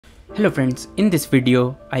Hello friends, in this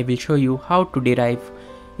video I will show you how to derive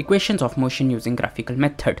equations of motion using graphical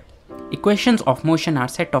method. Equations of motion are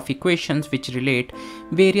set of equations which relate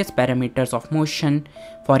various parameters of motion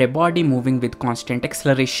for a body moving with constant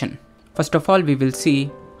acceleration. First of all, we will see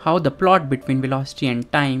how the plot between velocity and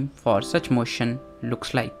time for such motion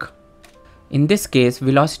looks like. In this case,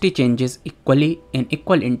 velocity changes equally in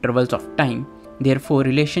equal intervals of time, therefore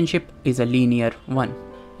relationship is a linear one.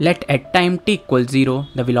 Let at time t equals 0,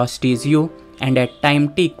 the velocity is u, and at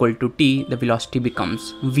time t equal to t, the velocity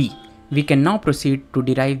becomes v. We can now proceed to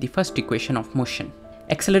derive the first equation of motion.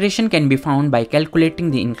 Acceleration can be found by calculating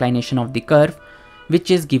the inclination of the curve, which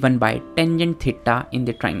is given by tangent theta in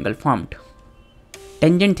the triangle formed.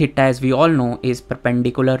 Tangent theta, as we all know, is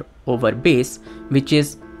perpendicular over base, which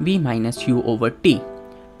is v minus u over t,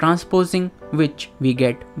 transposing which we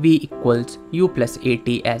get v equals u plus at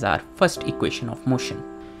as our first equation of motion.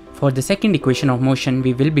 For the second equation of motion,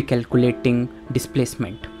 we will be calculating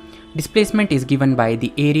displacement. Displacement is given by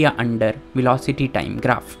the area under velocity time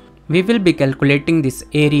graph. We will be calculating this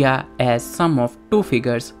area as sum of two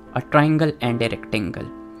figures, a triangle and a rectangle.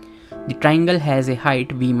 The triangle has a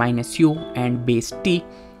height v minus u and base t,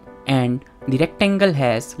 and the rectangle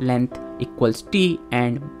has length equals t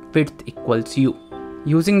and width equals u.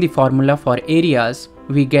 Using the formula for areas,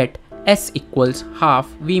 we get S equals half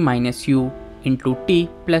v minus u into t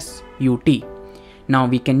plus ut. Now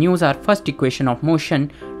we can use our first equation of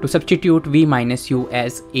motion to substitute v minus u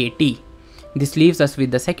as at. This leaves us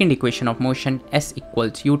with the second equation of motion, S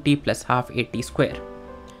equals ut plus half at square.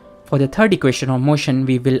 For the third equation of motion,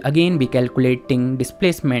 we will again be calculating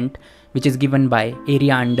displacement, which is given by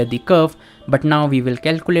area under the curve, but now we will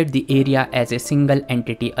calculate the area as a single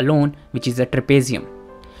entity alone, which is a trapezium.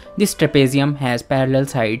 This trapezium has parallel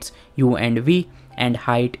sides u and v and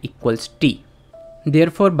height equals t.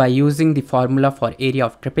 Therefore, by using the formula for area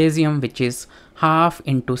of trapezium, which is half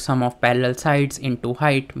into sum of parallel sides into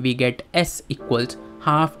height, we get S equals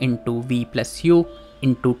half into v plus u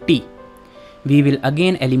into t. We will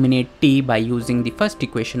again eliminate t by using the first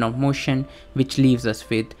equation of motion, which leaves us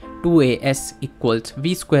with 2as equals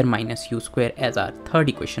v square minus u square as our third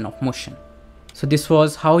equation of motion. So this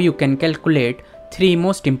was how you can calculate three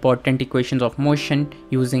most important equations of motion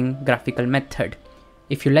using graphical method.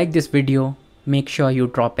 If you like this video, make sure you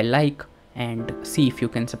drop a like and see if you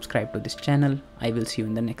can subscribe to this channel. I will see you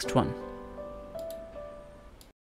in the next one.